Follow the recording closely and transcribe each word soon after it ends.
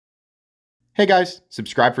Hey guys,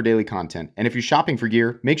 subscribe for daily content, and if you're shopping for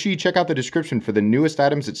gear, make sure you check out the description for the newest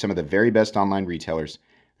items at some of the very best online retailers.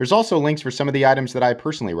 There's also links for some of the items that I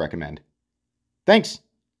personally recommend. Thanks!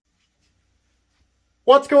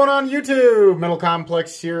 What's going on YouTube? Metal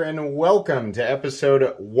Complex here, and welcome to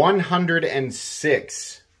episode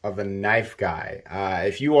 106 of The Knife Guy.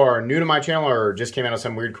 If you are new to my channel or just came out of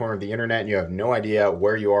some weird corner of the internet and you have no idea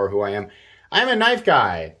where you are, who I am a knife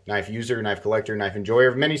guy, knife user, knife collector, knife enjoyer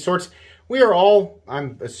of many sorts. We are all,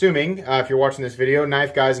 I'm assuming, if you're watching this video,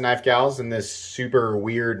 knife guys and knife gals in this super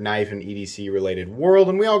weird knife and EDC related world,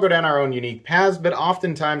 and we all go down our own unique paths, but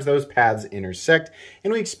oftentimes those paths intersect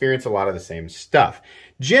and we experience a lot of the same stuff.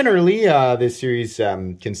 Generally, this series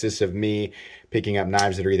consists of me picking up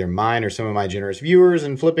knives that are either mine or some of my generous viewers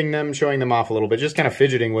and flipping them, showing them off a little bit, just kind of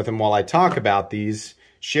fidgeting with them while I talk about these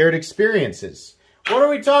shared experiences. What are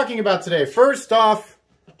we talking about today? First off,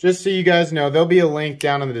 just so you guys know, there'll be a link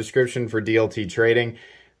down in the description for DLT trading.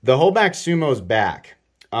 The Hoback Sumo's back.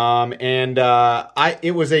 I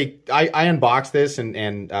unboxed this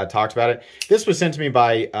and talked about it. This was sent to me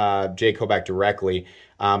by Jake Hoback directly.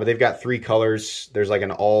 But they've got three colors. There's like an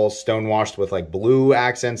all stonewashed with like blue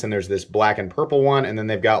accents, and there's this black and purple one, and then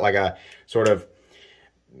they've got like a sort of,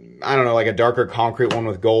 I don't know, like a darker concrete one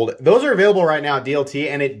with gold. Those are available right now at DLT,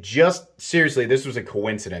 and it just, seriously, this was a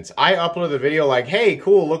coincidence. I uploaded the video like, hey,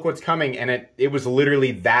 cool, look what's coming, and it was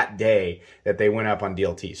literally that day that they went up on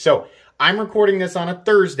DLT. So I'm recording this on a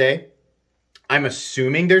Thursday. I'm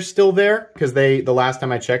assuming they're still there, because the last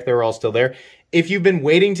time I checked, they were all still there. If you've been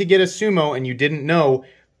waiting to get a Sumo and you didn't know,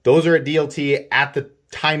 those are at DLT at the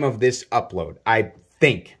time of this upload, I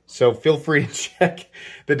think. So feel free to check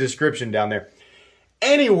the description down there.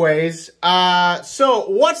 Anyways, so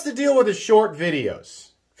what's the deal with the short videos?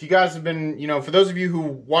 If you guys have been, for those of you who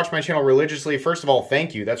watch my channel religiously, first of all,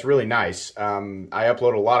 thank you. That's really nice. I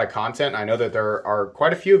upload a lot of content. I know that there are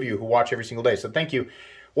quite a few of you who watch every single day, so thank you.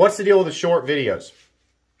 What's the deal with the short videos?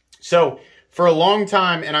 So for a long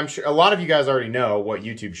time, and I'm sure a lot of you guys already know what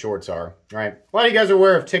YouTube Shorts are, right? A lot of you guys are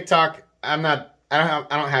aware of TikTok. I don't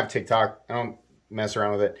have TikTok. I don't mess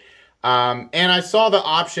around with it. And I saw the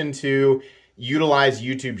option to utilize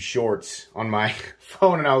YouTube Shorts on my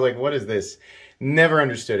phone, and I was like, what is this? Never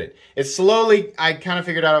understood it. It's slowly, I kind of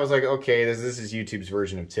figured out, I was like, okay, this is YouTube's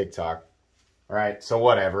version of TikTok. All right, so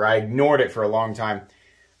whatever. I ignored it for a long time.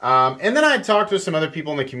 And then I talked with some other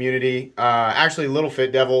people in the community. Actually, Little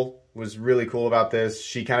Fit Devil was really cool about this.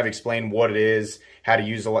 She kind of explained what it is, how to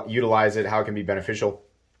utilize it, how it can be beneficial.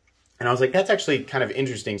 And I was like, that's actually kind of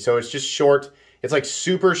interesting. So it's just short. It's like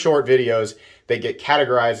super short videos. They get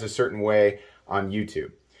categorized a certain way on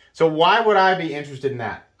YouTube. So why would I be interested in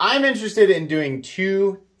that? I'm interested in doing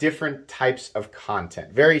two different types of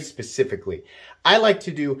content, very specifically. I like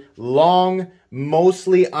to do long,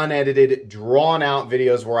 mostly unedited, drawn out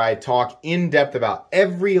videos where I talk in depth about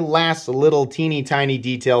every last little teeny tiny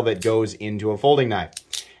detail that goes into a folding knife.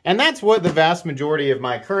 And that's what the vast majority of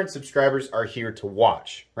my current subscribers are here to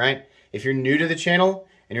watch, right? If you're new to the channel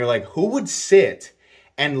and you're like, who would sit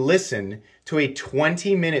and listen to a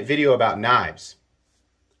 20-minute video about knives?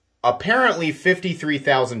 Apparently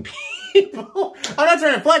 53,000 people. I'm not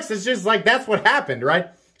trying to flex. It's just like, that's what happened, right?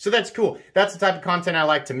 So that's cool. That's the type of content I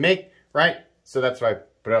like to make, right? So that's why I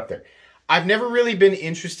put it up there. I've never really been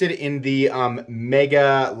interested in the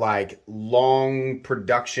mega, like, long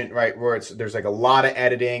production, right? Where there's like a lot of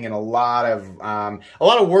editing and a lot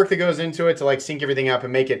of work that goes into it to like sync everything up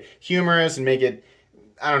and make it humorous and make it,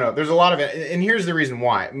 I don't know. There's a lot of it. And here's the reason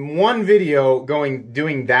why. One video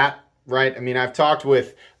doing that, right? I mean, I've talked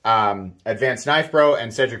with Advanced Knife Bro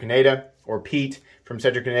and Cedric Caneda, or Pete from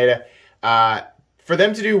Cedric Caneda. For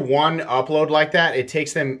them to do one upload like that,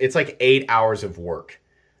 it's like 8 hours of work.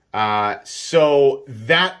 So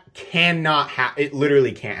that cannot happen. It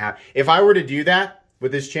literally can't happen. If I were to do that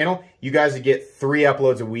with this channel, you guys would get 3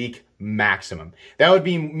 uploads a week maximum. That would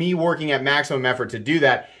be me working at maximum effort to do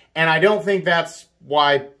that. And I don't think that's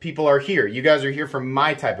why people are here. You guys are here for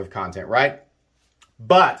my type of content, right?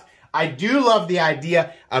 But I do love the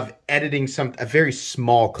idea of editing a very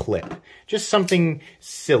small clip. Just something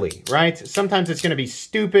silly, right? Sometimes it's going to be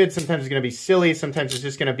stupid. Sometimes it's going to be silly. Sometimes it's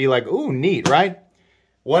just going to be like, ooh, neat, right?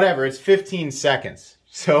 Whatever. It's 15 seconds.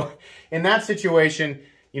 So in that situation,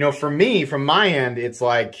 for me, from my end, it's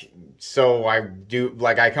like, so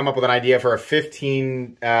I come up with an idea for a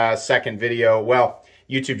 15-second video. Well,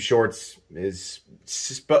 YouTube Shorts is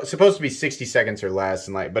supposed to be 60 seconds or less,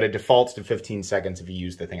 but it defaults to 15 seconds if you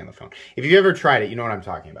use the thing on the phone. If you've ever tried it, you know what I'm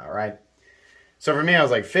talking about, right? So for me, I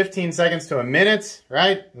was like 15 seconds to a minute,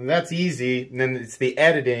 right? And that's easy. And then it's the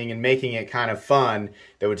editing and making it kind of fun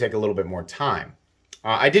that would take a little bit more time.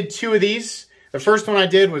 I did 2 of these. The first one I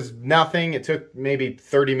did was nothing. It took maybe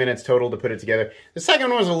 30 minutes total to put it together. The second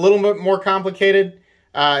one was a little bit more complicated.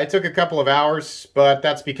 It took a couple of hours, but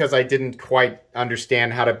that's because I didn't quite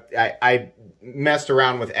understand how to... I messed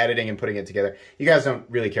around with editing and putting it together. You guys don't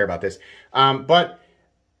really care about this. But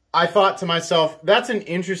I thought to myself, that's an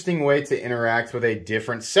interesting way to interact with a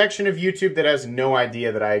different section of YouTube that has no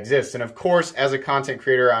idea that I exist. And of course, as a content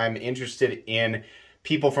creator, I'm interested in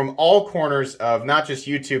people from all corners of not just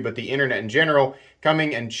YouTube, but the internet in general,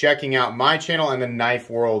 coming and checking out my channel and the knife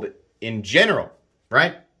world in general,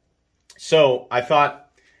 right? So I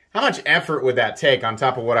thought, how much effort would that take on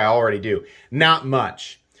top of what I already do? Not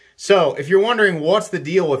much. So if you're wondering what's the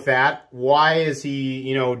deal with that, why is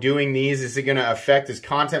he, doing these? Is it going to affect his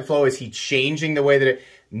content flow? Is he changing the way that it...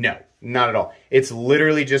 No, not at all. It's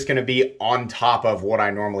literally just going to be on top of what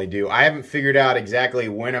I normally do. I haven't figured out exactly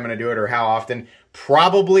when I'm going to do it or how often.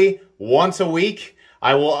 Probably once a week,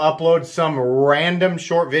 I will upload some random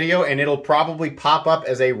short video and it'll probably pop up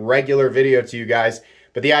as a regular video to you guys.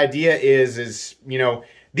 But the idea is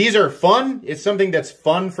these are fun. It's something that's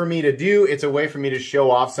fun for me to do. It's a way for me to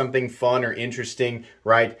show off something fun or interesting,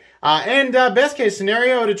 right? And best case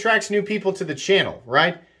scenario, it attracts new people to the channel,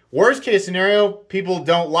 right? Worst case scenario, people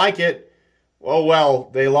don't like it. Oh, well,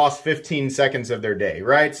 they lost 15 seconds of their day,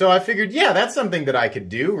 right? So I figured, yeah, that's something that I could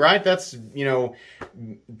do, right? That's,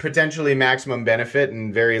 potentially maximum benefit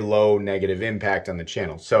and very low negative impact on the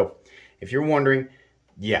channel. So if you're wondering,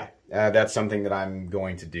 yeah. That's something that I'm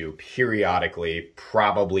going to do periodically,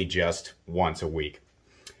 probably just once a week.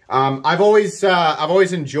 I've always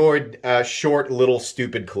enjoyed short, little,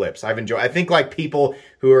 stupid clips. I think like people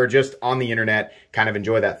who are just on the internet kind of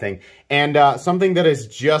enjoy that thing. And something that is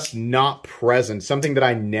just not present, something that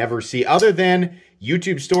I never see other than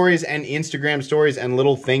YouTube stories and Instagram stories and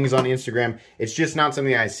little things on Instagram. It's just not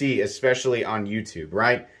something I see, especially on YouTube,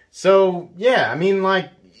 right? So yeah, I mean, like,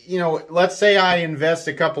 let's say I invest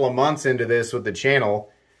a couple of months into this with the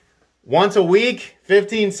channel. Once a week,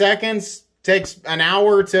 15 seconds, takes an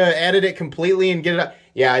hour to edit it completely and get it up.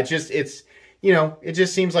 Yeah, it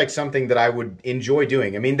just seems like something that I would enjoy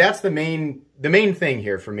doing. I mean, that's the main thing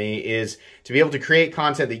here for me is to be able to create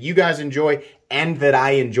content that you guys enjoy and that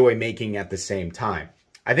I enjoy making at the same time.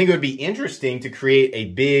 I think it would be interesting to create a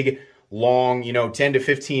big, long, 10 to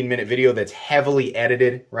 15 minute video that's heavily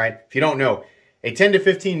edited, right? If you don't know, a 10 to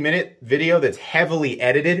 15 minute video that's heavily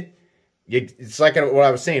edited, it's like what I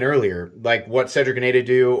was saying earlier, like what Cedric Gneda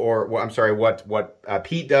do, or what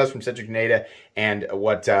Pete does from Cedric Gneda and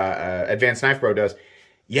what Advanced Knife Bro does.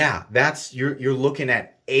 Yeah, you're looking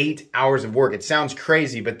at 8 hours of work. It sounds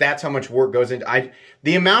crazy, but that's how much work goes into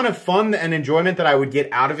the amount of fun and enjoyment that I would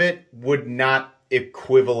get out of it would not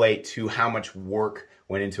equivalate to how much work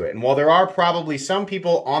went into it. And while there are probably some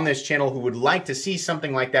people on this channel who would like to see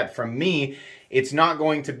something like that from me, it's not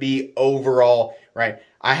going to be overall, right?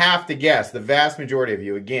 I have to guess the vast majority of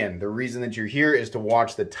you, again, the reason that you're here is to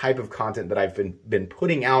watch the type of content that I've been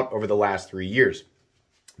putting out over the last 3 years.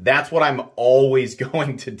 That's what I'm always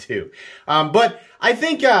going to do. But I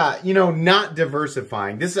think, not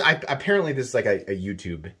diversifying. Apparently this is like a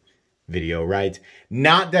YouTube video, right?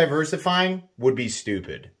 Not diversifying would be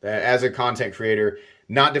stupid. As a content creator,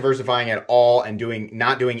 not diversifying at all and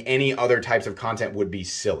not doing any other types of content would be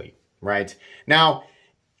silly. Right? Now,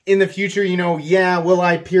 in the future, yeah, will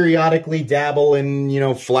I periodically dabble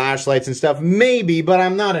in, flashlights and stuff? Maybe, but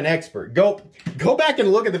I'm not an expert. Go back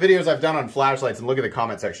and look at the videos I've done on flashlights and look at the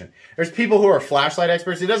comment section. There's people who are flashlight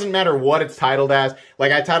experts. It doesn't matter what it's titled as.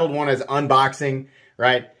 Like I titled one as unboxing,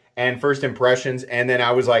 right? And first impressions. And then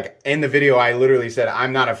I was like, in the video, I literally said,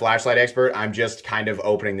 I'm not a flashlight expert. I'm just kind of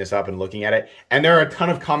opening this up and looking at it. And there are a ton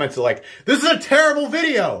of comments like, this is a terrible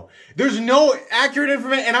video. There's no accurate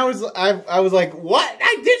information. And I was like, what?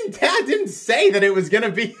 I didn't say that it was going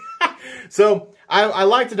to be. So I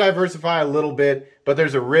like to diversify a little bit, but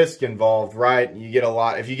there's a risk involved, right?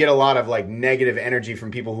 If you get a lot of like negative energy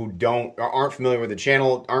from people who aren't familiar with the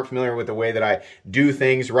channel, aren't familiar with the way that I do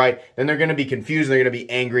things, right? Then they're going to be confused. They're going to be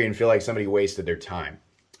angry and feel like somebody wasted their time.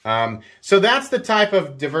 So that's the type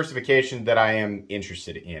of diversification that I am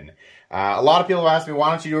interested in. A lot of people have asked me, why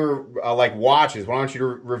don't you do like watches? Why don't you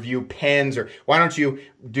review pens? Or why don't you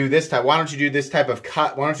do this type? Why don't you do this type of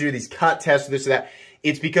cut? Why don't you do these cut tests, this or that?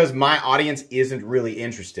 It's because my audience isn't really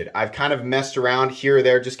interested. I've kind of messed around here or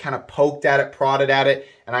there, just kind of poked at it, prodded at it,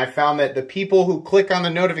 and I found that the people who click on the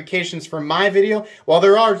notifications for my video, while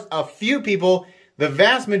there are a few people, the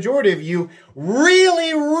vast majority of you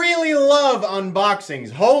really, really love unboxings.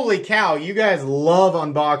 Holy cow, you guys love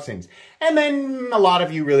unboxings. And then a lot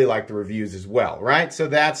of you really like the reviews as well, right? So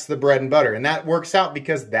that's the bread and butter, and that works out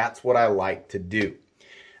because that's what I like to do.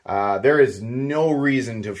 There is no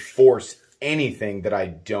reason to force anything that I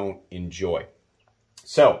don't enjoy.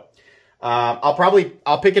 So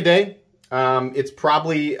I'll pick a day. It's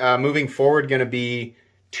probably moving forward going to be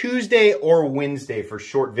Tuesday or Wednesday for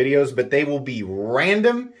short videos, but they will be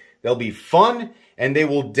random, they'll be fun, and they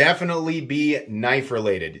will definitely be knife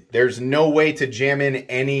related. There's no way to jam in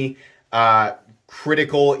any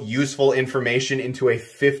critical, useful information into a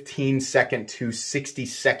 15-second to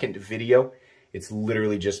 60-second video. It's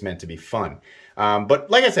literally just meant to be fun. But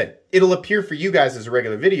like I said, it'll appear for you guys as a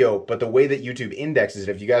regular video, but the way that YouTube indexes it,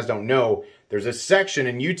 if you guys don't know, there's a section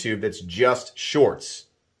in YouTube that's just shorts.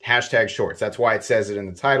 Hashtag shorts. That's why it says it in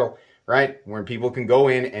the title, right? Where people can go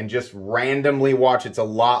in and just randomly watch. It's a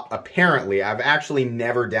lot, apparently. I've actually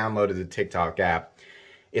never downloaded the TikTok app.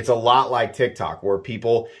 It's a lot like TikTok, where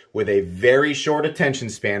people with a very short attention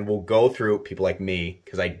span will go through, people like me,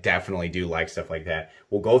 because I definitely do like stuff like that,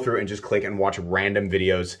 will go through and just click and watch random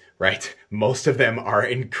videos, right? Most of them are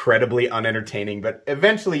incredibly unentertaining, but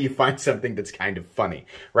eventually you find something that's kind of funny,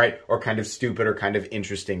 right? Or kind of stupid or kind of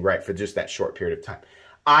interesting, right? For just that short period of time.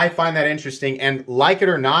 I find that interesting, and like it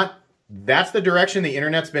or not, that's the direction the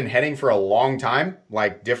internet's been heading for a long time,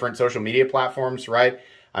 like different social media platforms, right?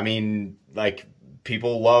 I mean, like,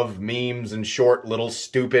 people love memes and short little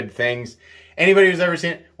stupid things. Anybody who's ever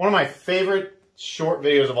seen it, one of my favorite short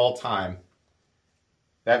videos of all time,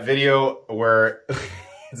 that video where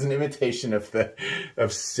it's an imitation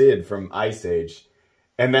of Sid from Ice Age.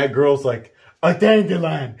 And that girl's like, a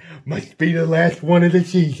dandelion must be the last one of the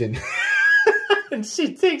season. And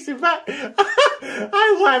she takes it back.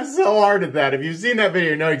 I laughed so hard at that. If you've seen that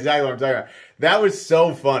video, you know exactly what I'm talking about. That was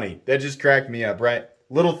so funny. That just cracked me up, right?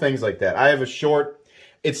 Little things like that. I have a short.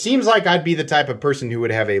 It seems like I'd be the type of person who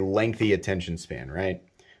would have a lengthy attention span, right?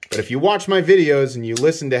 But if you watch my videos and you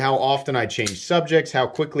listen to how often I change subjects, how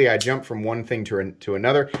quickly I jump from one thing to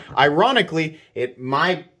another, ironically,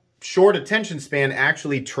 my short attention span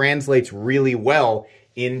actually translates really well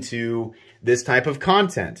into this type of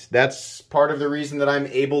content. That's part of the reason that I'm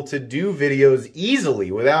able to do videos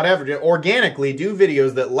easily without ever, organically do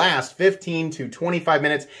videos that last 15 to 25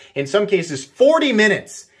 minutes, in some cases 40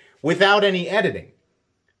 minutes without any editing.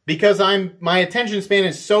 Because my attention span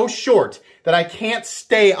is so short that I can't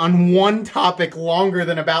stay on one topic longer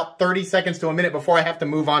than about 30 seconds to a minute before I have to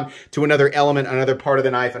move on to another element, another part of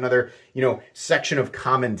the knife, another, section of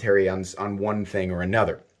commentary on one thing or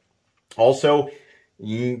another. Also,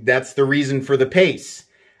 that's the reason for the pace.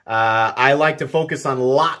 I like to focus on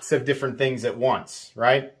lots of different things at once,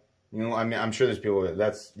 right? I mean, I'm sure there's people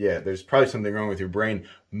there's probably something wrong with your brain.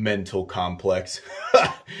 Mental complex.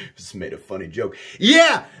 Just made a funny joke.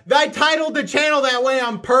 Yeah, I titled the channel that way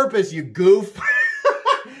on purpose, you goof.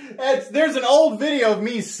 There's an old video of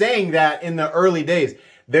me saying that in the early days.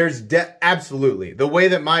 There's absolutely. The way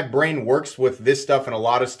that my brain works with this stuff and a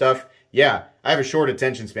lot of stuff, yeah, I have a short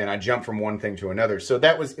attention span. I jump from one thing to another. So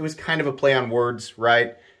it was kind of a play on words,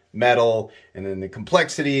 right? Metal, and then the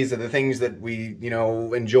complexities of the things that we,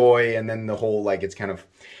 enjoy, and then the whole, it's kind of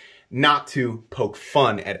not to poke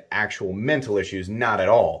fun at actual mental issues, not at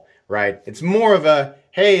all, right? It's more of a,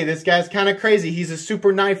 hey, this guy's kind of crazy. He's a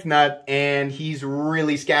super knife nut, and he's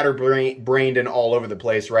really scatterbrained and all over the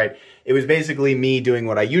place, right? It was basically me doing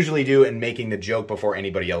what I usually do and making the joke before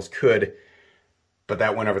anybody else could, but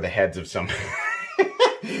that went over the heads of some,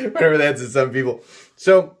 people.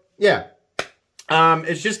 So, yeah.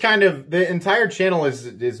 It's just kind of, the entire channel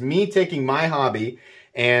is me taking my hobby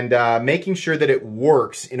and making sure that it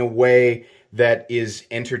works in a way that is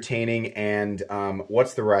entertaining and,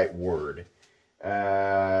 what's the right word?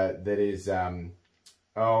 That is,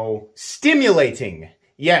 stimulating.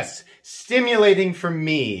 Yes, stimulating for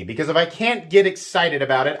me. Because if I can't get excited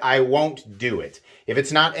about it, I won't do it. If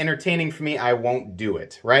it's not entertaining for me, I won't do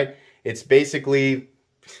it, right? It's basically,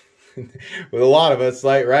 with a lot of us,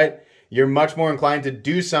 right? You're much more inclined to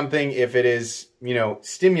do something if it is,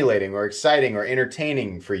 stimulating or exciting or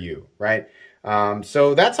entertaining for you, right?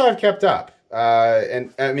 So that's how I've kept up.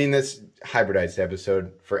 And I mean, this hybridized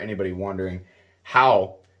episode, for anybody wondering,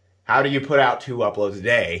 how do you put out 2 uploads a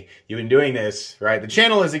day? You've been doing this, right? The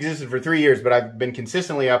channel has existed for 3 years, but I've been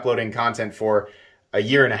consistently uploading content for a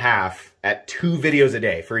year and a half at 2 videos a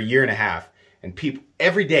day for a year and a half. And people,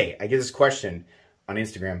 every day I get this question on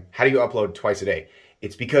Instagram, how do you upload twice a day?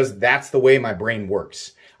 It's because that's the way my brain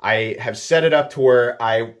works. I have set it up to where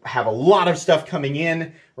I have a lot of stuff coming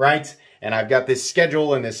in, right? And I've got this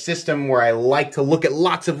schedule and this system where I like to look at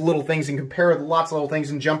lots of little things and compare lots of little things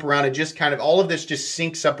and jump around. And just kind of, all of this just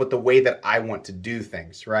syncs up with the way that I want to do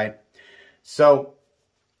things, right? So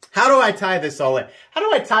how do I tie this all in? How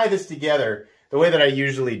do I tie this together the way that I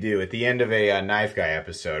usually do at the end of a Knife Guy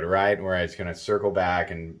episode, right? Where I just kind of circle back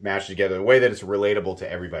and mash it together, the way that it's relatable to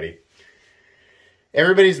everybody.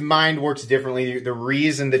 Everybody's mind works differently. The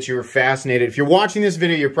reason that you're fascinated, if you're watching this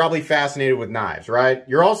video, you're probably fascinated with knives, right?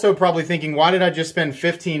 You're also probably thinking, why did I just spend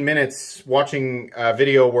 15 minutes watching a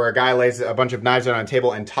video where a guy lays a bunch of knives out on a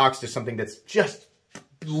table and talks to something that's just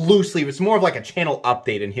loosely, it's more of like a channel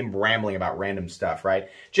update and him rambling about random stuff, right?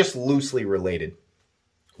 Just loosely related.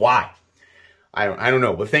 Why? I don't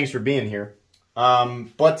know, but thanks for being here.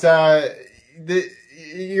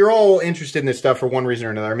 You're all interested in this stuff for one reason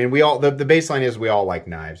or another. I mean, the baseline is we all like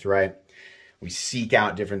knives, right? We seek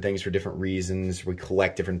out different things for different reasons. We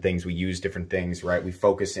collect different things. We use different things, right? We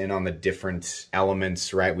focus in on the different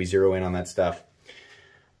elements, right? We zero in on that stuff.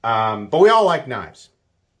 But we all like knives.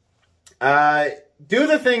 Do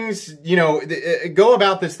the things, you know, go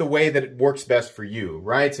about this the way that it works best for you,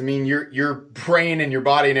 right? I mean, your brain and your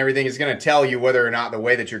body and everything is going to tell you whether or not the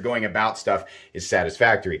way that you're going about stuff is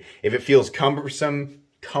satisfactory. If it feels cumbersome,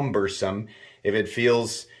 if it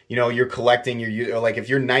feels, you know, you're collecting, like if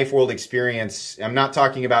your Knife World experience, I'm not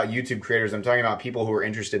talking about YouTube creators, I'm talking about people who are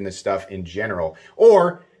interested in this stuff in general,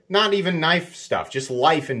 or not even knife stuff, just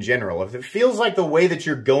life in general. If it feels like the way that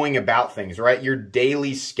you're going about things, right? Your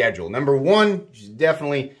daily schedule. Number one,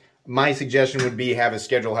 definitely my suggestion would be have a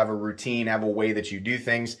schedule, have a routine, have a way that you do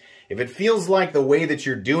things. If it feels like the way that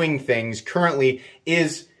you're doing things currently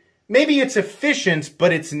is, maybe it's efficient,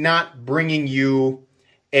 but it's not bringing you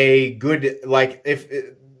a good, like,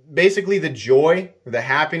 basically the joy, the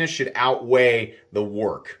happiness should outweigh the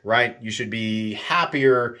work, right? You should be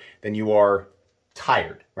happier than you are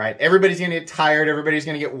tired, right? Everybody's going to get tired. Everybody's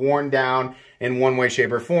going to get worn down in one way,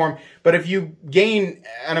 shape, or form. But if you gain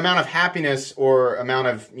an amount of happiness or amount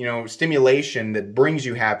of, you know, stimulation that brings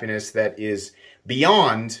you happiness that is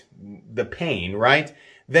beyond the pain, right?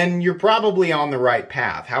 Then you're probably on the right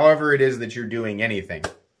path, however it is that you're doing anything.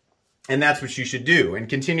 And that's what you should do, and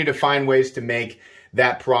continue to find ways to make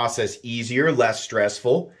that process easier, less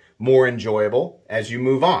stressful, more enjoyable as you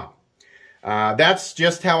move on. That's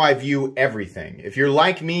just how I view everything. If you're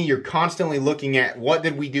like me, you're constantly looking at what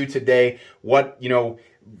did we do today? What, you know,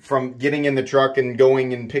 from getting in the truck and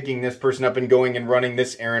going and picking this person up and going and running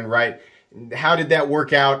this errand, right? How did that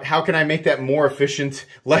work out? How can I make that more efficient,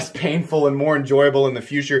 less painful, and more enjoyable in the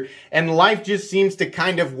future? And life just seems to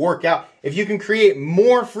kind of work out. If you can create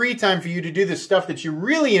more free time for you to do the stuff that you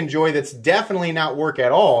really enjoy that's definitely not work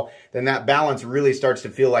at all, then that balance really starts to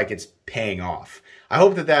feel like it's paying off. I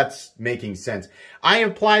hope that that's making sense. I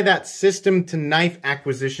apply that system to knife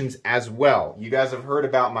acquisitions as well. You guys have heard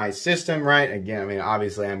about my system, right? Again, I mean,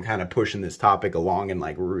 obviously I'm kind of pushing this topic along and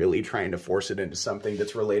like really trying to force it into something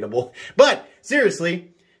that's relatable. But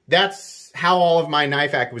seriously, that's how all of my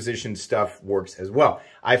knife acquisition stuff works as well.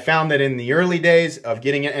 I found that in the early days of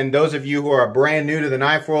getting it, and those of you who are brand new to the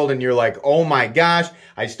knife world and you're like, oh my gosh,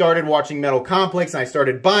 I started watching Metal Complex and I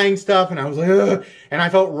started buying stuff and I was like, ugh, and I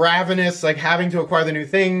felt ravenous, like having to acquire the new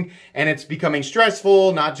thing, and it's becoming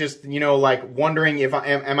stressful, not just, you know, like wondering if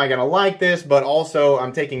am I going to like this, but also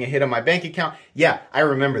I'm taking a hit on my bank account. Yeah, I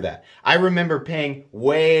remember that. I remember paying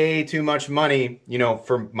way too much money, you know,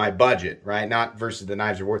 for my budget, right? Not versus the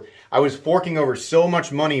knives are worth. I was forking over so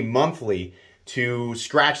much money monthly to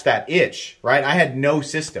scratch that itch, right? I had no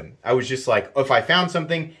system. I was just like, if I found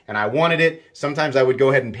something and I wanted it, sometimes I would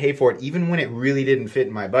go ahead and pay for it even when it really didn't fit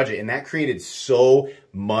in my budget. And that created so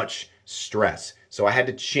much stress. So I had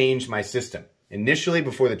to change my system. Initially,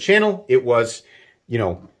 before the channel, it was, you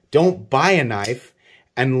know, don't buy a knife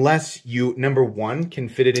unless you, number one, can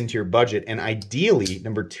fit it into your budget. And ideally,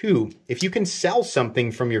 number two, if you can sell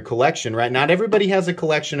something from your collection, right? Not everybody has a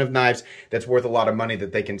collection of knives that's worth a lot of money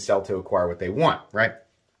that they can sell to acquire what they want, right?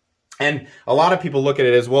 And a lot of people look at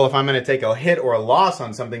it as, well, if I'm going to take a hit or a loss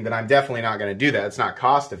on something, then I'm definitely not going to do that. It's not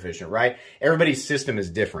cost efficient, right? Everybody's system is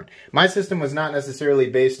different. My system was not necessarily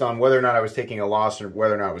based on whether or not I was taking a loss or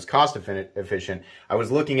whether or not it was cost efficient. I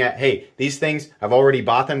was looking at, hey, these things, I've already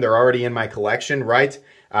bought them. They're already in my collection, right?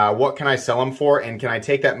 What can I sell them for? And can I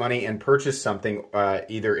take that money and purchase something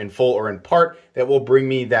either in full or in part that will bring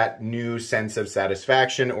me that new sense of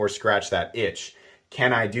satisfaction or scratch that itch?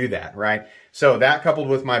 Can I do that, right? So that coupled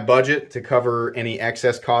with my budget to cover any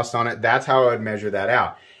excess costs on it, that's how I would measure that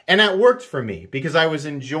out. And that worked for me because I was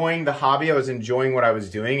enjoying the hobby. I was enjoying what I was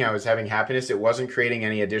doing. I was having happiness. It wasn't creating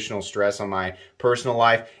any additional stress on my personal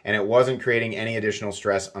life, and it wasn't creating any additional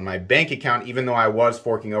stress on my bank account, even though I was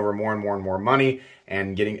forking over more and more and more money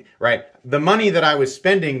and getting, right? The money that I was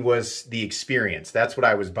spending was the experience. That's what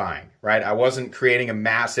I was buying, right? I wasn't creating a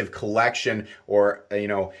massive collection or, you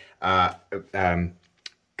know,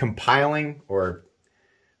 compiling or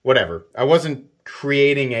whatever. I wasn't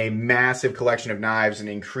creating a massive collection of knives and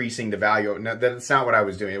increasing the value. No, that's not what I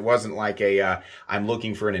was doing. It wasn't like I'm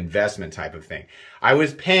looking for an investment type of thing. I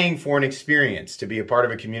was paying for an experience to be a part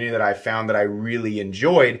of a community that I found that I really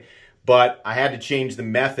enjoyed, but I had to change the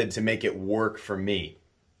method to make it work for me.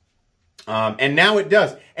 And now it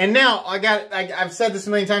does. And now I've said this a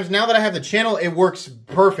million times. Now that I have the channel, it works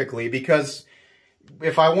perfectly, because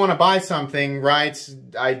if I want to buy something, right,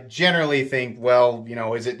 I generally think, well, you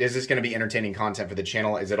know, is this going to be entertaining content for the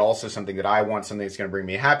channel? Is it also something that I want, something that's going to bring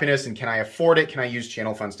me happiness? And can I afford it? Can I use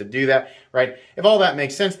channel funds to do that? Right? If all that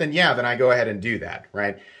makes sense, then yeah, then I go ahead and do that.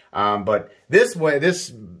 Right? But this way,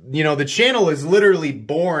 you know, the channel is literally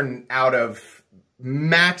born out of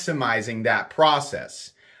maximizing that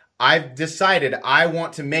process. I've decided I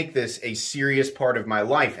want to make this a serious part of my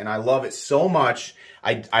life, and I love it so much.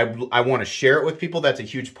 I want to share it with people. That's a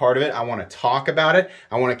huge part of it. I want to talk about it.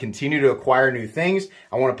 I want to continue to acquire new things.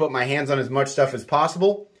 I want to put my hands on as much stuff as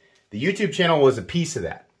possible. The YouTube channel was a piece of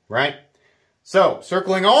that, right? So,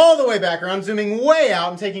 circling all the way back around, zooming way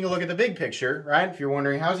out and taking a look at the big picture, right? If you're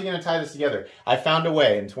wondering, how's he going to tie this together? I found a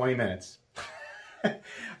way in 20 minutes.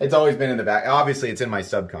 It's always been in the back. Obviously, it's in my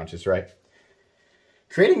subconscious, right?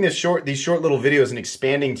 Creating these short little videos and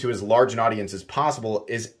expanding to as large an audience as possible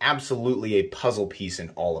is absolutely a puzzle piece in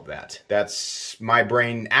all of that. That's my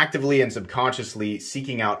brain actively and subconsciously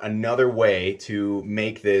seeking out another way to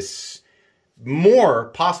make this more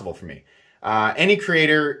possible for me. Any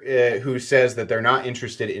creator who says that they're not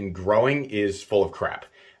interested in growing is full of crap.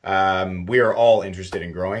 We are all interested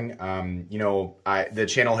in growing. You know, the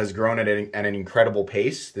channel has grown at an incredible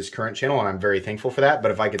pace, this current channel, and I'm very thankful for that. But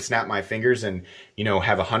if I could snap my fingers and, you know,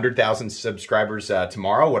 have 100,000 subscribers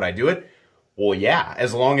tomorrow, would I do it? Well, yeah,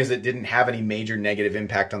 as long as it didn't have any major negative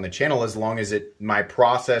impact on the channel, as long as my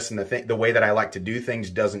process and the way that I like to do things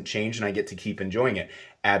doesn't change and I get to keep enjoying it.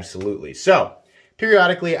 Absolutely. So,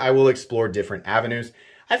 periodically, I will explore different avenues.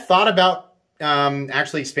 I've thought about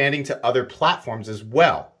actually expanding to other platforms as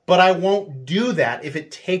well. But I won't do that if it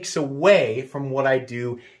takes away from what I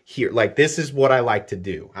do here. Like, this is what I like to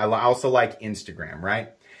do. I also like Instagram, right?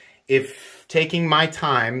 If taking my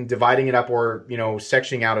time, dividing it up, or, you know,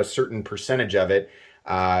 sectioning out a certain percentage of it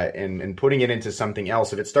and putting it into something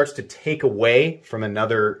else, if it starts to take away from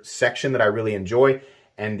another section that I really enjoy,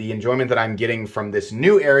 and the enjoyment that I'm getting from this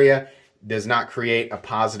new area does not create a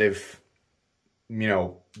positive, you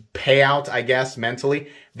know, payout, I guess, mentally,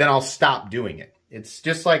 then I'll stop doing it. It's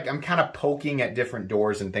just like I'm kind of poking at different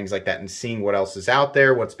doors and things like that and seeing what else is out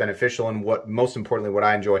there, what's beneficial, and what, most importantly, what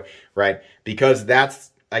I enjoy, right? Because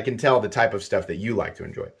that's, I can tell, the type of stuff that you like to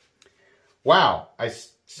enjoy. Wow, I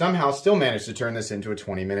somehow still managed to turn this into a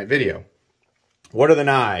 20-minute video. What are the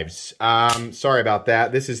knives? Sorry about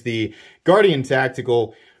that. This is the Guardian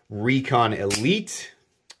Tactical Recon Elite.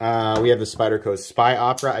 We have the Spyderco Spy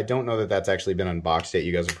Opera. I don't know that that's actually been unboxed yet.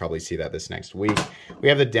 You guys will probably see that this next week. We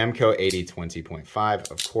have the Demco 8020.5,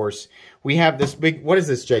 of course. We have this big, what is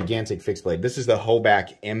this gigantic fixed blade? This is the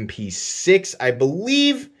Hoback MP6. I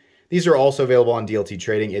believe these are also available on DLT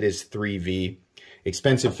Trading. It is 3V.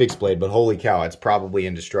 Expensive fixed blade, but holy cow, it's probably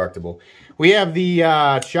indestructible. We have the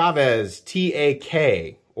Chavez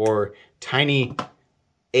TAK, or Tiny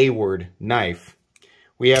A-word knife.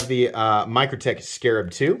 We have the Microtech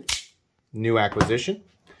Scarab 2, new acquisition.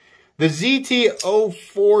 The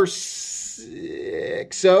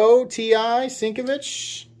ZT0460 Ti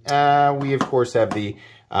Sinkovich. We, of course, have the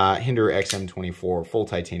Hinder XM24 full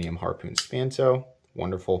titanium harpoon Spanto.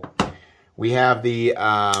 Wonderful. We have the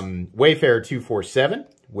Wayfarer 247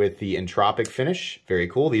 with the Entropic finish. Very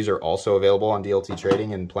cool. These are also available on DLT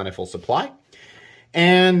Trading in plentiful supply.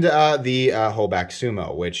 And the Hoback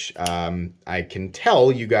Sumo, which I can tell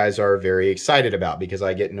you guys are very excited about, because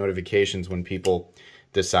I get notifications when people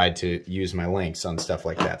decide to use my links on stuff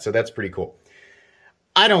like that. So that's pretty cool.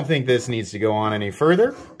 I don't think this needs to go on any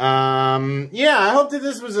further. Yeah, I hope that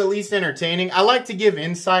this was at least entertaining. I like to give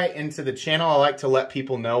insight into the channel. I like to let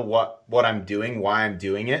people know what I'm doing, why I'm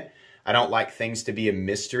doing it. I don't like things to be a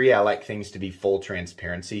mystery. I like things to be full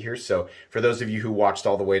transparency here. So for those of you who watched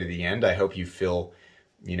all the way to the end, I hope you feel,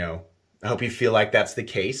 you know, I hope you feel like that's the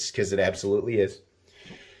case, because it absolutely is.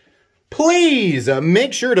 Please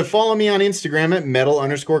make sure to follow me on Instagram at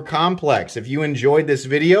metal_complex. If you enjoyed this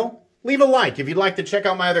video, leave a like. If you'd like to check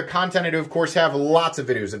out my other content, I do, of course, have lots of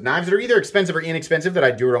videos of knives that are either expensive or inexpensive that I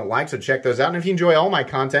do or don't like, so check those out. And if you enjoy all my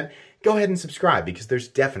content, go ahead and subscribe, because there's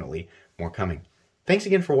definitely more coming. Thanks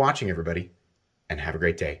again for watching, everybody, and have a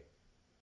great day.